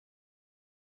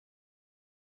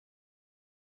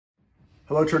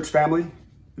Hello, church family.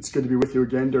 It's good to be with you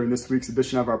again during this week's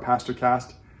edition of our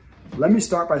PastorCast. Let me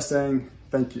start by saying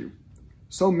thank you.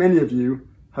 So many of you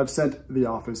have sent the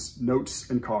office notes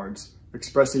and cards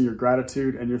expressing your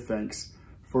gratitude and your thanks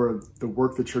for the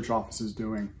work the church office is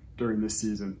doing during this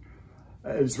season.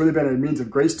 It's really been a means of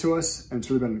grace to us, and it's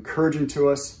really been encouraging to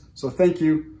us. So thank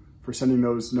you for sending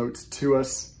those notes to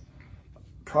us.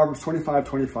 Proverbs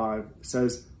 25:25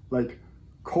 says, like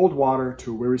cold water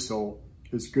to a weary soul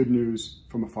is good news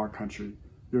from a far country.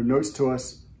 Your notes to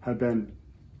us have been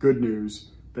good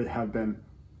news. They have been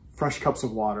fresh cups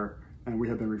of water, and we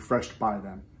have been refreshed by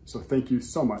them. So thank you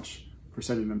so much for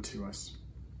sending them to us.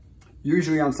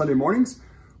 Usually on Sunday mornings,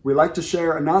 we like to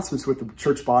share announcements with the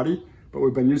church body, but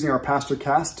we've been using our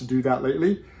PastorCast to do that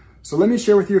lately. So let me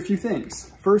share with you a few things.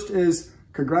 First is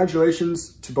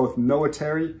congratulations to both Noah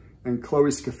Terry and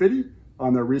Chloe Scafiddi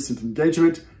on their recent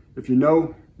engagement. If you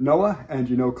know Noah and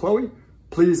you know Chloe,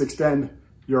 please extend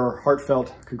your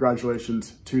heartfelt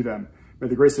congratulations to them. May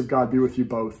the grace of God be with you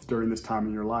both during this time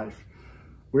in your life.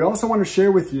 We also want to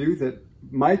share with you that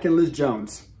Mike and Liz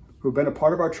Jones, who have been a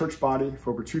part of our church body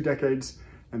for over 2 decades,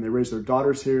 and they raised their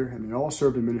daughters here, and they all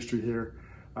served in ministry here.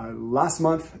 Last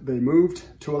month, they moved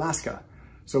to Alaska.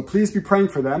 So please be praying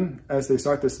for them as they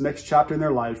start this next chapter in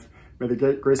their life. May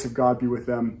the grace of God be with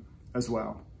them as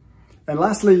well. And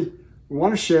lastly, we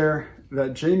want to share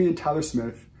that Jamie and Tyler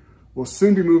Smith will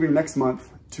soon be moving next month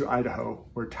to Idaho,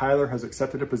 where Tyler has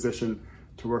accepted a position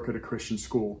to work at a Christian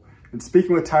school. And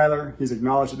speaking with Tyler, he's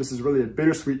acknowledged that this is really a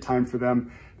bittersweet time for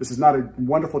them. This is not a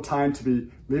wonderful time to be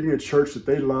leaving a church that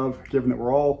they love, given that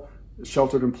we're all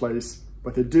sheltered in place,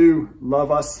 but they do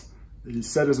love us. He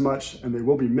said as much, and they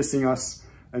will be missing us.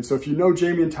 And so if you know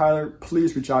Jamie and Tyler,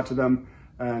 please reach out to them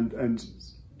and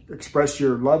express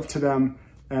your love to them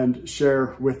and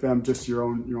share with them just your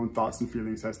own thoughts and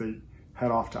feelings as they head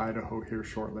off to Idaho here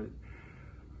shortly.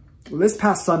 This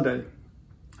past Sunday,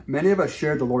 many of us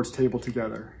shared the Lord's table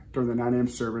together during the 9 a.m.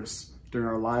 service, during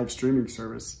our live streaming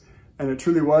service. And it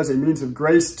truly was a means of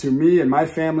grace to me and my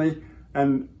family.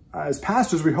 And as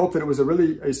pastors, we hope that it was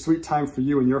a sweet time for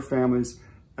you and your families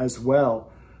as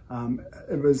well.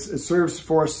 It serves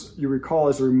for us, you recall,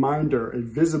 as a reminder, a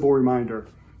visible reminder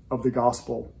of the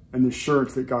gospel and the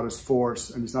assurance that God is for us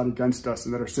and he's not against us,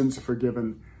 and that our sins are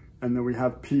forgiven, and that we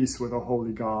have peace with a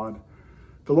holy God.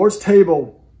 The Lord's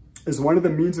table is one of the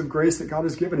means of grace that God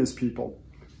has given his people.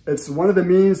 It's one of the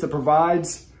means that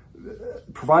provides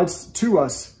to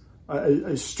us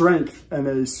a strength and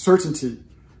a certainty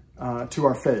to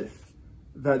our faith,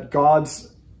 that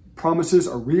God's promises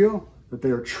are real, that they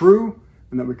are true,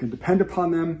 and that we can depend upon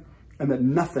them, and that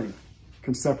nothing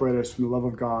can separate us from the love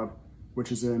of God,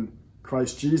 which is in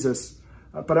Christ Jesus.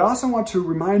 But I also want to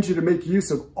remind you to make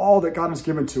use of all that God has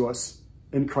given to us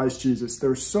in Christ Jesus.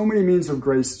 There are so many means of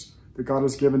grace that God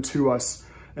has given to us.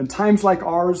 In times like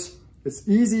ours, it's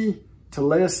easy to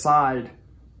lay aside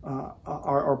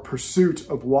our pursuit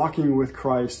of walking with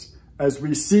Christ as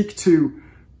we seek to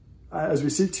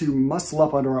muscle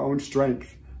up under our own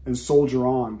strength and soldier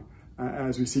on,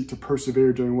 as we seek to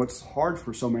persevere during what's hard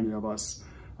for so many of us.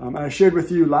 And I shared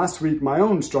with you last week my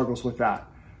own struggles with that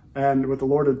and what the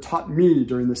Lord had taught me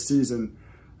during this season.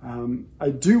 I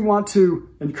do want to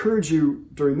encourage you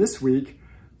during this week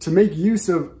to make use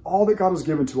of all that God has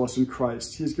given to us in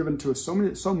Christ. He has given to us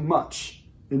so much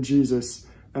in Jesus.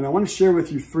 And I want to share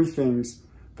with you 3 things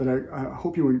that I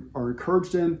hope you are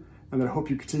encouraged in, and that I hope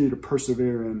you continue to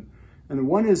persevere in. And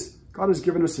one is, God has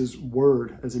given us his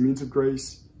word as a means of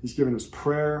grace. He's given us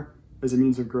prayer as a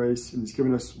means of grace, and he's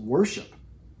given us worship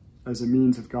as a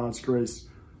means of God's grace.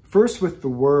 First, with the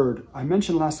word, I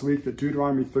mentioned last week that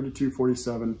Deuteronomy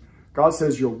 32:47, God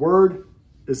says, your word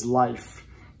is life.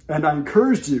 And I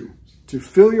encouraged you to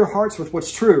fill your hearts with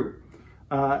what's true.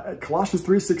 Colossians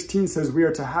 3:16 says we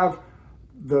are to have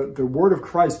the word of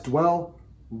Christ dwell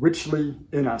richly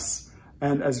in us.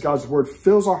 And as God's word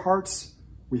fills our hearts,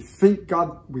 we think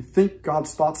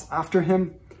God's thoughts after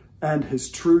him, and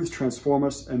his truths transform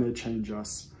us and they change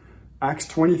us. Acts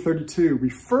 20:32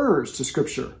 refers to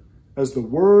Scripture as the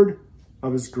word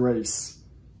of his grace.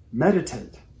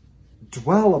 Meditate,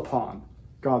 dwell upon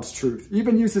God's truth.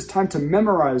 Even use this time to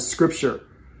memorize Scripture,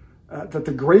 that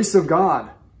the grace of God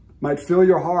might fill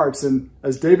your hearts. And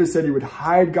as David said, he would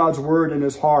hide God's word in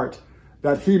his heart,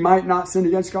 that he might not sin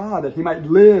against God, that he might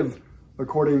live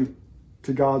according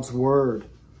to God's word.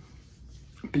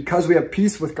 Because we have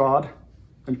peace with God,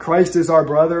 and Christ is our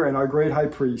brother and our great high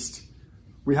priest,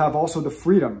 we have also the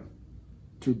freedom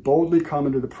to boldly come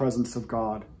into the presence of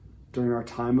God during our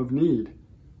time of need.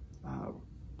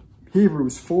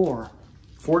 Hebrews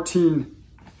 4:14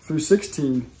 through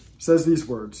 16 says these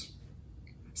words,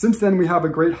 Since then we have a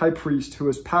great high priest who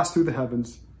has passed through the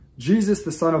heavens, Jesus,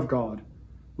 the Son of God.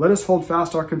 Let us hold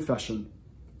fast our confession.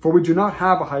 For we do not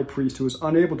have a high priest who is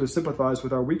unable to sympathize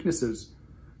with our weaknesses,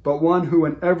 but one who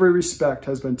in every respect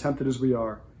has been tempted as we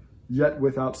are, yet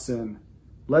without sin.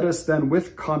 Let us then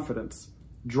with confidence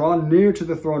draw near to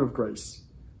the throne of grace,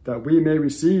 that we may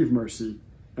receive mercy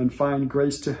and find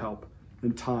grace to help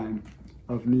in time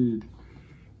of need.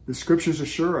 The scriptures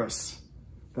assure us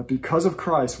that because of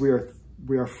Christ, we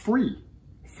are free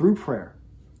through prayer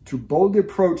to boldly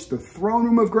approach the throne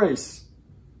room of grace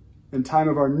in time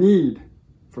of our need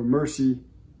for mercy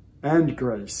and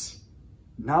grace.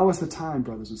 Now is the time,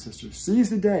 brothers and sisters. Seize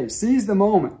the day, seize the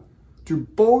moment to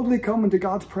boldly come into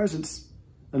God's presence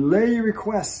and lay your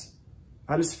requests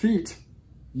at his feet.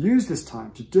 Use this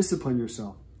time to discipline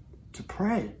yourself, to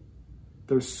pray.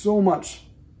 There's so much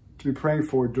to be praying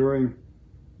for during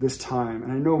this time.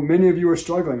 And I know many of you are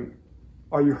struggling.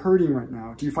 Are you hurting right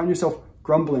now? Do you find yourself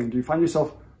grumbling? Do you find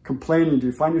yourself complaining? Do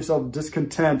you find yourself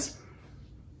discontent?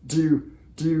 Do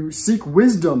you seek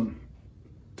wisdom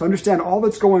to understand all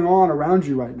that's going on around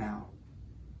you right now?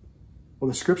 Well,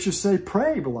 the scriptures say,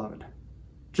 pray, beloved.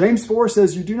 James 4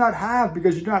 says, you do not have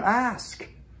because you do not ask.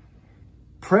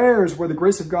 Prayer is where the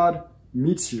grace of God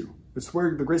meets you. It's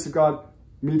where the grace of God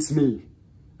meets me,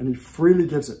 and he freely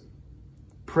gives it.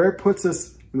 Prayer puts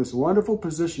us in this wonderful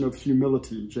position of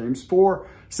humility. James 4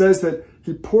 says that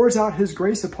he pours out his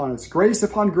grace upon us. Grace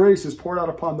upon grace is poured out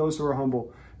upon those who are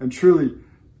humble. And truly,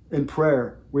 in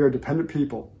prayer, we are dependent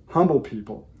people, humble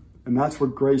people. And that's where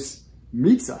grace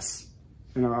meets us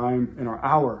in our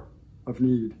hour of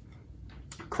need.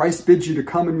 Christ bids you to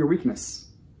come in your weakness.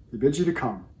 He bids you to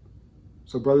come.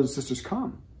 So brothers and sisters,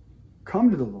 come. Come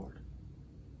to the Lord.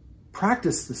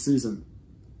 Practice the season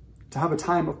to have a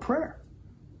time of prayer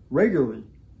regularly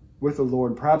with the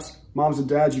Lord. Perhaps moms and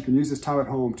dads, you can use this time at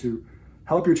home to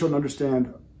help your children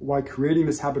understand why creating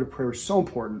this habit of prayer is so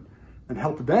important and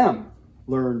help them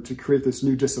learn to create this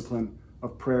new discipline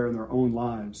of prayer in their own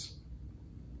lives.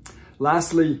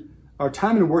 Lastly, our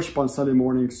time in worship on Sunday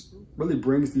mornings really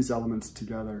brings these elements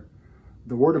together.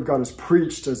 The Word of God is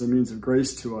preached as a means of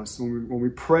grace to us. When we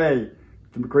pray,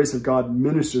 the grace of God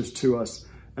ministers to us.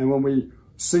 And when we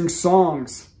sing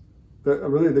songs,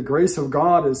 the grace of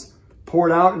God is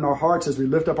poured out in our hearts as we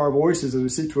lift up our voices, as we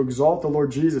seek to exalt the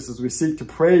Lord Jesus, as we seek to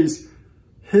praise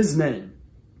his name.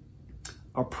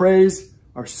 Our praise,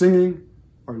 our singing,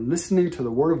 our listening to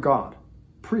the Word of God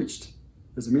preached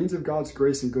as a means of God's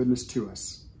grace and goodness to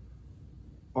us.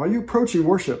 Are you approaching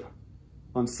worship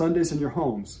on Sundays in your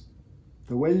homes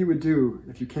the way you would do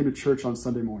if you came to church on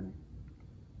Sunday morning?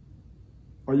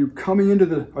 Are you coming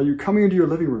into your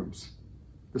living rooms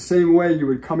the same way you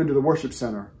would come into the worship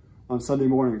center on Sunday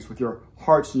mornings with your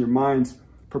hearts and your minds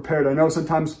prepared? I know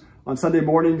sometimes on Sunday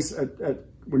mornings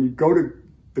when you go to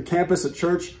the campus at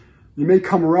church, you may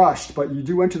come rushed, but you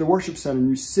do enter the worship center and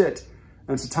you sit,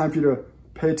 and it's a time for you to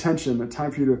pay attention, a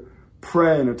time for you to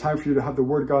pray, and a time for you to have the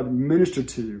Word of God ministered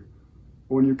to you.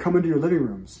 But when you come into your living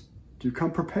rooms, do you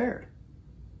come prepared?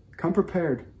 Come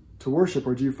prepared to worship,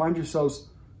 or do you find yourselves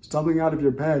stumbling out of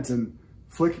your beds and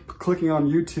clicking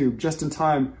on YouTube just in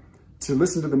time to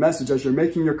listen to the message as you're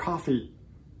making your coffee?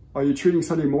 Are you treating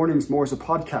Sunday mornings more as a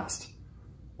podcast,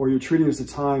 or are you treating it as a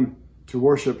time to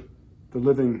worship the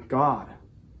living God?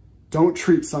 Don't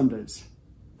treat Sundays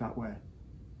that way.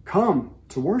 Come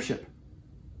to worship.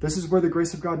 This is where the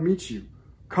grace of God meets you.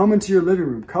 Come into your living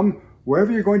room. Come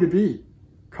wherever you're going to be.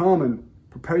 Come and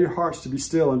prepare your hearts to be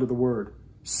still under the Word.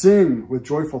 Sing with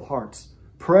joyful hearts.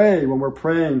 Pray when we're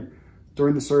praying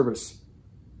during the service.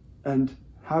 And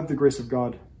have the grace of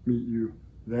God meet you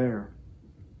there.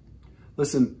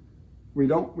 Listen, we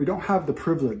don't have the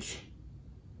privilege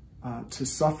to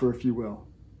suffer, if you will,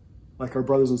 like our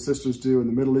brothers and sisters do in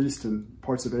the Middle East and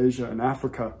parts of Asia and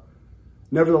Africa.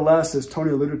 Nevertheless, as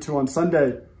Tony alluded to on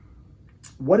Sunday,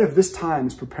 what if this time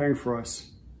is preparing for us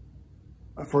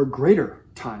for a greater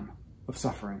time of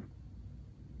suffering?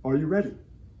 Are you ready?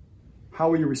 How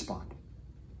will you respond?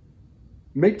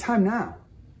 Make time now,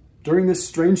 during this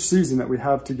strange season that we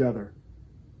have together,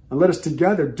 and let us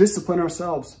together discipline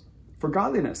ourselves for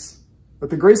godliness, that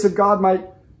the grace of God might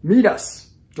meet us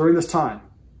during this time,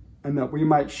 and that we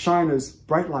might shine as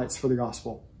bright lights for the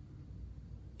gospel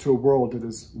to a world that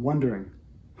is wondering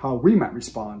how we might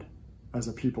respond as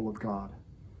a people of God.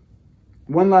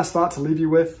 One last thought to leave you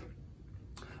with.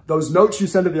 Those notes you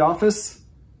send to the office,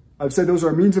 I'd say those are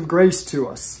a means of grace to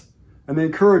us, and they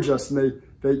encourage us, and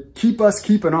they keep us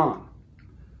keeping on.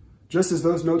 Just as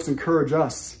those notes encourage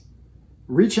us,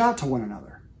 reach out to one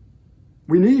another.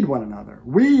 We need one another.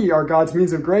 We are God's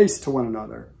means of grace to one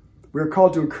another. We are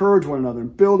called to encourage one another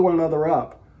and build one another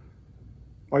up.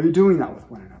 Are you doing that with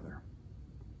one another?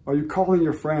 Are you calling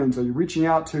your friends? Are you reaching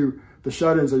out to the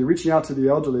shut-ins? Are you reaching out to the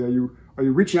elderly? Are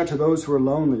you reaching out to those who are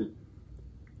lonely?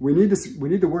 We need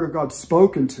the Word of God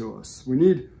spoken to us. We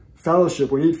need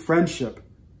fellowship. We need friendship.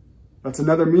 That's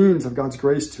another means of God's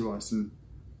grace to us. And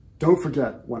don't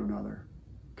forget one another.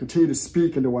 Continue to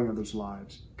speak into one another's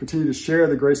lives. Continue to share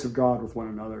the grace of God with one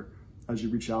another as you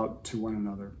reach out to one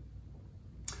another.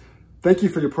 Thank you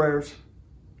for your prayers.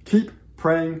 Keep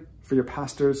praying for your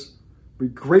pastors. We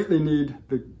greatly need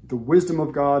the wisdom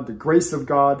of God, the grace of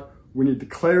God. We need the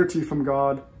clarity from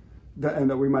God, and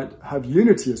that we might have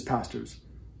unity as pastors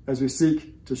as we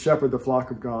seek to shepherd the flock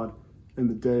of God in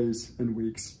the days and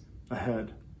weeks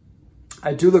ahead.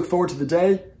 I do look forward to the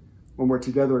day when we're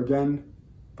together again,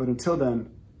 but until then,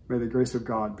 may the grace of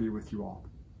God be with you all.